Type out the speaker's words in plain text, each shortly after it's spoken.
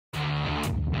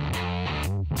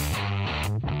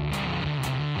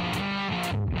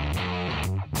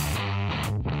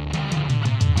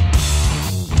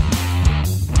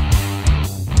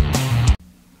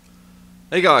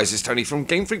Hey guys, it's Tony from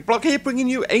gamefreakblog here, bringing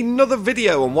you another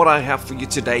video, and what I have for you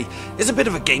today is a bit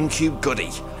of a GameCube goodie.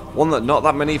 One that not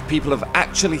that many people have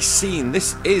actually seen.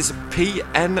 This is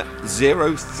P.N.03,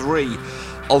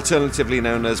 alternatively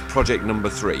known as Project Number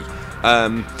 3.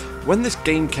 When this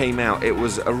game came out, it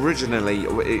was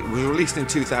released in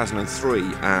 2003,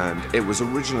 and it was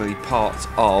originally part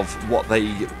of what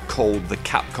they called the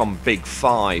Capcom Big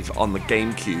 5 on the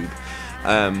GameCube.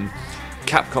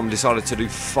 Capcom decided to do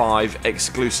 5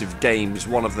 exclusive games,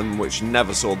 one of them which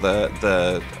never saw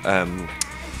the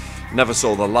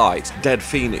light. Dead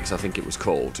Phoenix, I think it was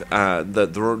called.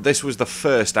 This was the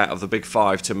first out of the Big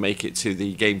 5 to make it to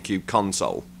the GameCube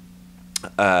console,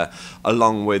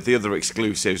 along with the other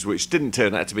exclusives, which didn't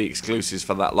turn out to be exclusives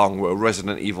for that long, were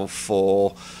Resident Evil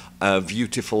 4,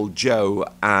 Beautiful Joe,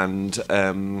 and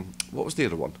what was the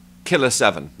other one? Killer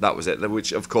 7, that was it,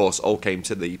 which of course all came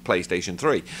to the PlayStation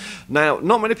 3. Now,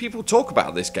 not many people talk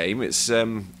about this game. It's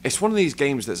one of these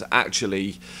games that's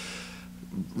actually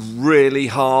really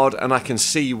hard, and I can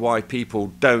see why people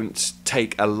don't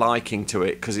take a liking to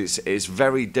it, because it's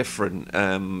very different.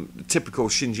 Typical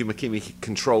Shinji Mikami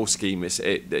control scheme.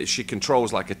 She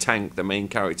controls like a tank, the main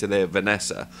character there,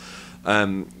 Vanessa.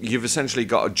 You've essentially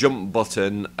got a jump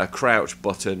button, a crouch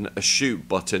button, a shoot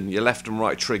button, your left and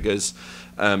right triggers,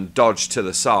 dodge to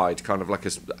the side, kind of like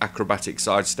an acrobatic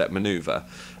sidestep maneuver,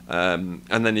 and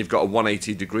then you've got a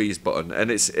 180 degrees button, and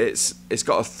it's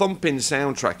got a thumping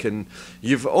soundtrack, and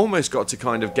you've almost got to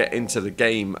kind of get into the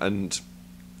game and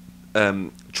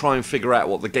try and figure out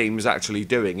what the game is actually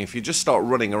doing. If you just start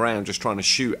running around just trying to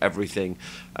shoot everything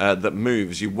that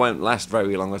moves, you won't last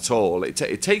very long at all. It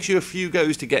takes you a few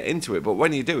goes to get into it, but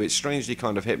when you do, it's strangely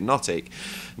kind of hypnotic.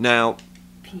 Now,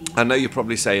 I know you're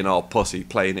probably saying, oh, pussy,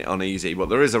 playing it on easy, but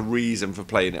there is a reason for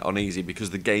playing it on easy, because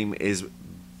the game is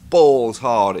balls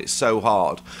hard. It's so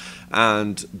hard.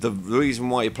 And the reason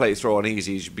why you play it through on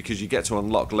easy is because you get to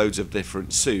unlock loads of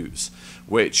different suits,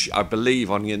 which I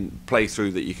believe on your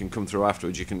playthrough that you can come through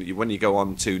afterwards. When you go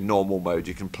on to normal mode,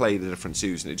 you can play the different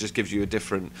suits, and it just gives you a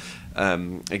different.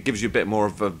 It gives you a bit more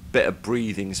of a bit of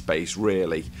breathing space,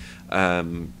 really,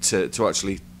 to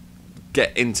actually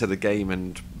get into the game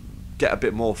and get a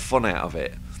bit more fun out of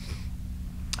it.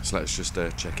 So let's just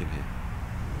check in here.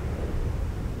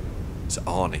 It's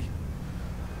Arnie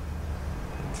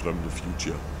from the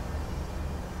future.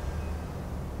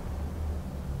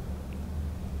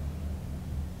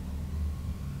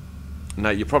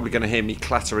 Now, you're probably going to hear me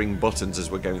clattering buttons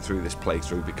as we're going through this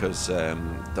playthrough, because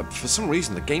for some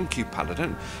reason the GameCube pad,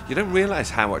 you don't realise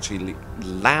how actually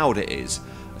loud it is,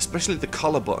 especially the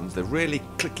collar buttons. They're really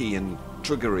clicky and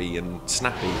triggery and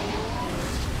snappy.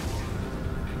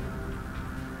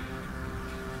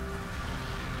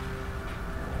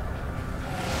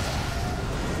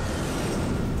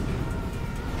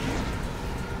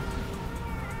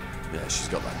 Yeah, she's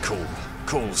got that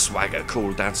cool swagger,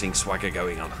 cool dancing swagger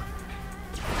going on.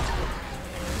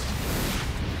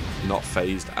 Not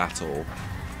phased at all.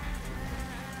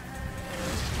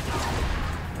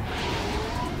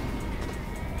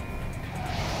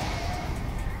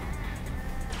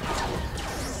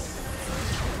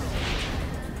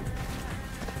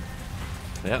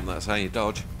 Yep, that's how you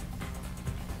dodge.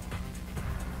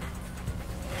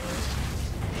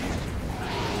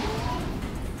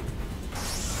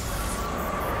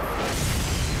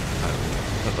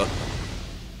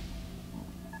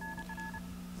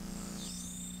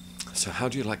 So how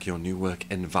do you like your new work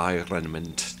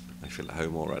environment? I feel at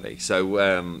home already.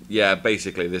 So yeah,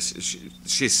 basically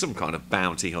she's some kind of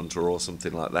bounty hunter or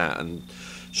something like that, and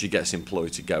she gets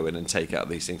employed to go in and take out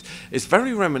these things. It's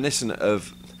very reminiscent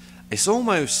of, it's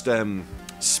almost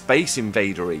Space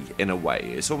Invader-y in a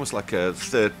way. It's almost like a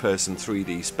third-person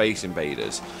 3D Space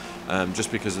Invaders,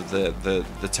 just because of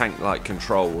the tank-like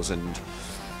controls. And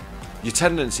your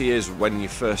tendency is, when you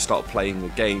first start playing the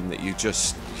game, that you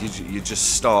just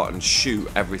start and shoot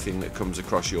everything that comes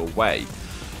across your way.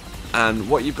 And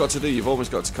what you've got to do, you've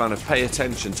almost got to kind of pay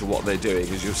attention to what they're doing,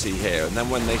 as you'll see here. And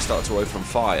then when they start to open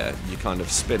fire, you kind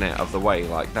of spin out of the way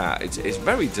like that. It's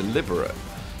very deliberate,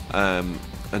 and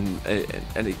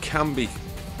it can be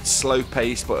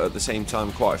slow-paced, but at the same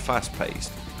time quite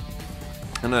fast-paced.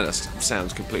 I know that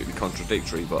sounds completely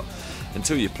contradictory, but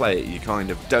until you play it, you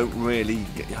kind of don't really.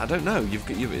 I don't know.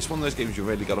 It's one of those games you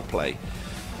really got to play.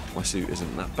 My suit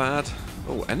isn't that bad.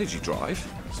 Oh, energy drive,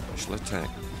 special attack.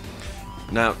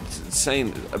 Now,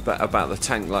 saying about the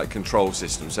tank-like control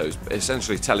system, so it's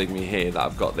essentially telling me here that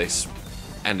I've got this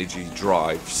energy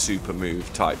drive super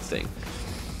move type thing.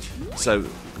 So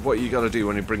what you got to do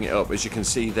when you bring it up, as you can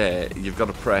see there, you've got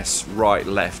to press right,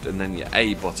 left, and then your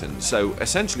A button. So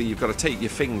essentially, you've got to take your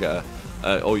finger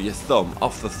or your thumb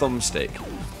off the thumbstick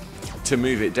to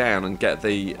move it down and get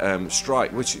the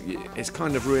strike, which is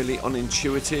kind of really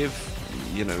unintuitive.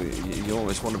 You know, you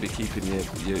almost want to be keeping your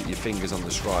fingers on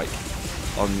the strike,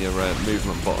 on your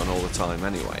movement button all the time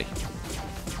anyway.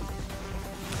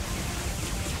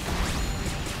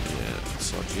 Yeah,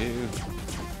 sod you.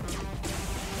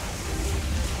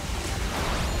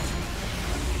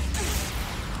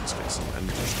 Let's get some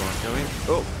energy strike going.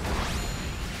 Oh!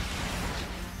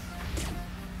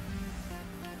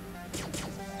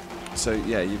 So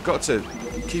yeah, you've got to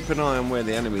keep an eye on where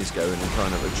the enemy's going and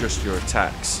kind of adjust your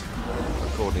attacks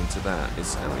according to that.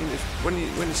 I mean,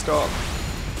 when you start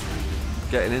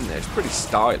getting in there, it's pretty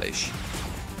stylish.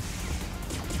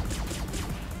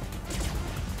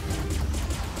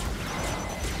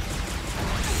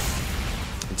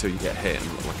 Until you get hit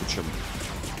and look like a chump.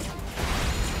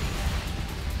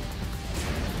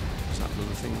 Is that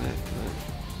another thing there?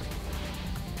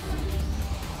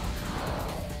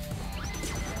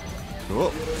 No.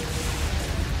 Oh.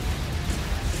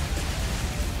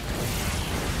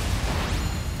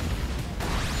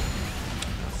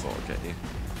 I thought I'd get you.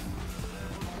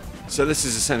 So this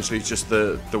is essentially just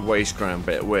the waste ground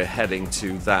bit. We're heading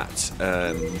to that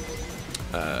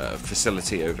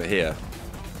facility over here.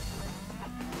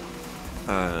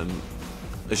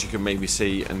 As you can maybe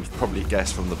see and probably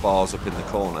guess from the bars up in the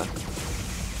corner,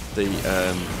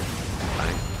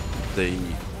 the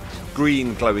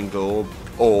green glowing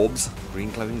orbs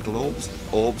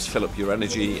fill up your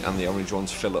energy, and the orange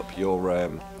ones fill up your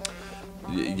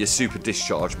super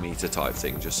discharge meter type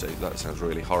thing. Just so that sounds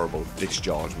really horrible,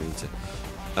 discharge meter.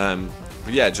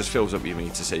 But yeah, it just fills up your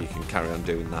meter so you can carry on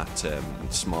doing that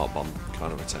smart bomb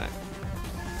kind of attack.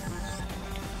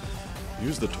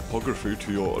 Use the topography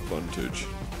to your advantage.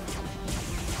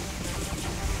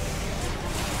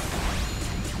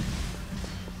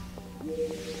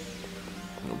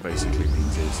 What basically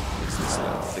means is this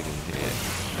little thing in here.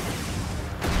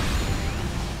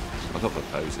 I love the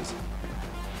poses.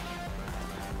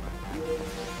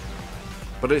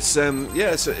 But it's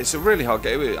yeah, it's a really hard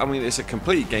game. I mean, it's a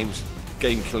complete GameCube.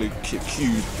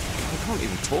 I can't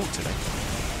even talk today.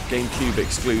 GameCube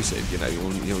exclusive. You know,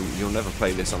 you'll never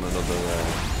play this on another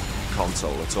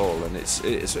console at all. And it's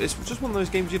just one of those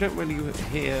games you don't really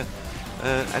hear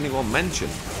anyone mention.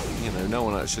 You know, no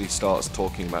one actually starts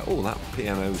talking about, oh, that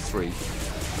P.N.03.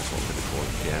 That's what I'm going to call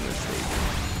it, P.N.03.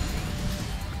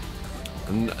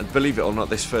 And believe it or not,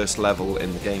 this first level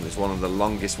in the game is one of the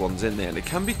longest ones in there, and it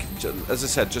can be, as I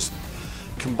said, just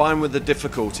combined with the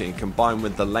difficulty and combined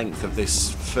with the length of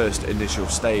this first initial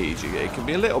stage, it can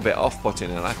be a little bit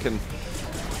off-putting. And I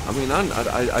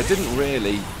didn't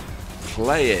really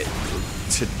play it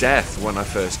to death when I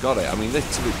first got it. I mean,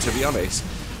 to be honest,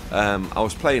 I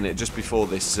was playing it just before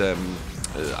this.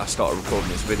 I started recording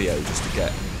this video just to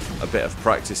get a bit of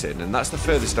practice in, and that's the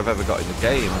furthest I've ever got in the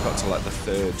game. I got to like the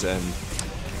third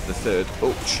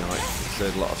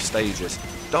lot of stages.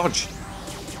 Dodge.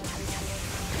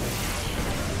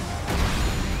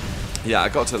 Yeah, I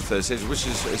got to the third stage, which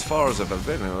is as far as I've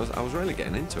ever been. I was really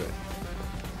getting into it.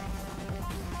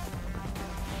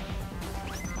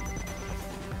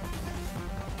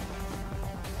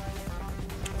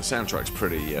 The soundtrack's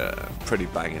pretty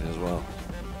banging as well.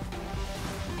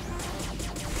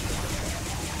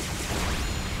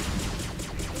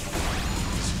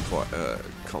 It's quite a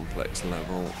complex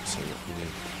level, so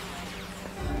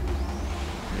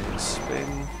yeah,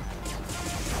 spin.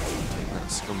 Take that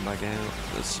scumbag out.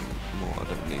 There's some more. I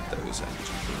don't need those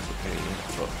energy things up here yet,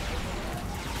 but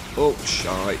oh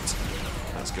shite,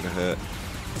 that's gonna hurt.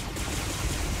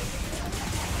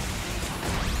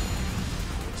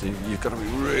 So you've got to be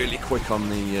really quick on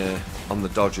the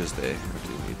dodges there. I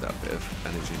do need that bit of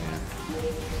energy now.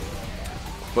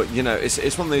 But you know,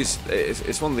 it's one of these.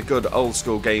 It's one of the good old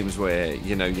school games where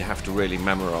you know you have to really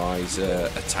memorise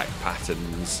attack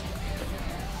patterns.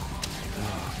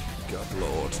 Oh, God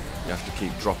Lord, you have to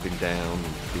keep dropping down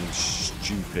and being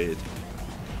stupid.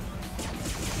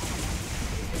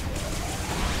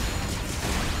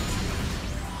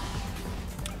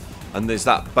 And there's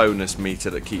that bonus meter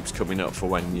that keeps coming up for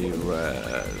when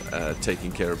you're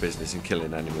taking care of business and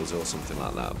killing enemies or something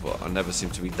like that. But I never seem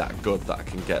to be that good that I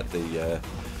can get the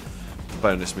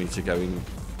bonus meter going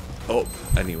up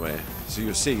anywhere. So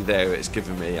you'll see there it's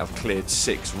given me, I've cleared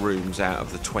 6 rooms out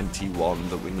of the 21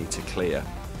 that we need to clear.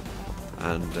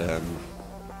 And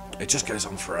it just goes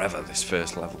on forever, this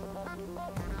first level.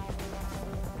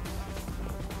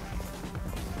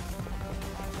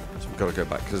 Got to go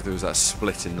back because there was that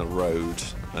split in the road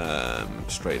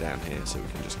straight down here, so we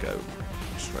can just go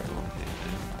straight along here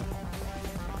now.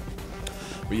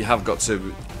 But you have got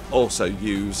to also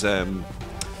use the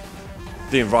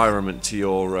environment to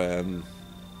your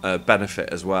benefit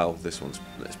as well. This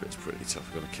bit's pretty tough.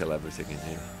 I've got to kill everything in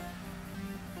here.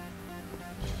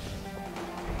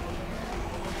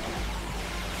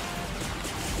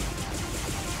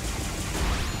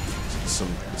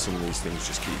 Some of these things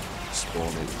just keep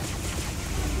spawning.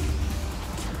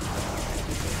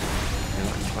 You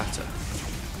like clatter.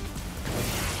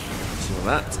 Some of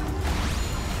that.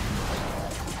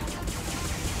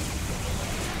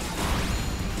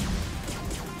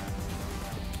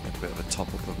 A bit of a top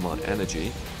up of my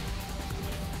energy.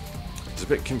 It's a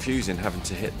bit confusing having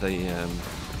to hit the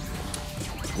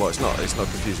well, it's not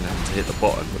confusing having to hit the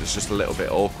button, but it's just a little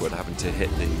bit awkward having to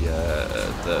hit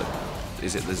the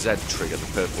is it the Z trigger, the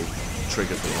purple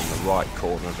trigger thing on the right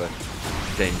corner of the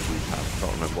GameCube pad? I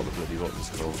can't remember what the bloody button's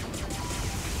called.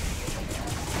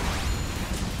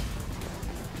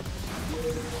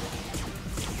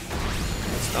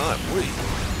 It's time,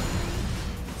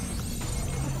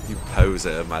 you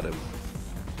poser, madam.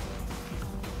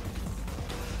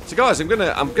 So guys, I'm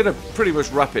gonna pretty much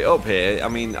wrap it up here. I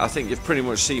mean, I think you've pretty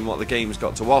much seen what the game's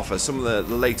got to offer. Some of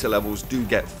the later levels do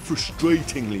get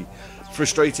frustratingly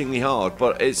hard,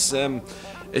 but it's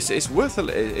worth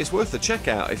a check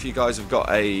out if you guys have got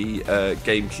a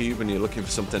GameCube and you're looking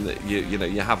for something that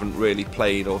you haven't really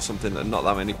played, or something that not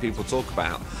that many people talk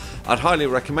about. I'd highly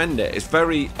recommend it. It's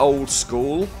very old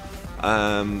school.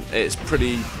 It's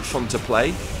pretty fun to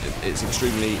play. It's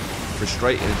extremely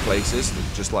frustrating in places,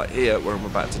 just like here where I'm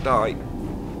about to die.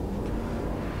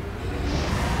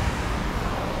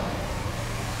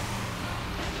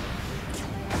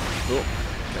 Oh,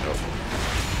 get up.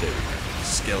 There we go.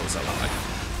 Skills I like.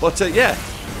 But yeah,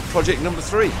 Project Number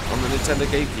 3 on the Nintendo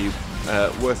Gamecube.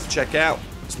 Worth a check out.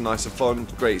 It's nice and fun,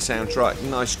 great soundtrack,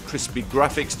 nice crispy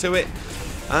graphics to it.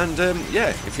 And yeah,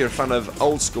 if you're a fan of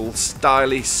old school,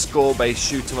 stylish, score-based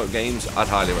shoot-em-up games, I'd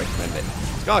highly recommend it.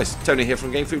 Guys, Tony here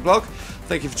from gamefreakblog.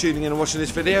 Thank you for tuning in and watching this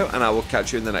video, and I will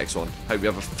catch you in the next one. Hope you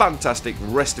have a fantastic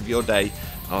rest of your day,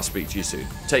 and I'll speak to you soon.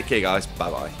 Take care, guys.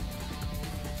 Bye-bye.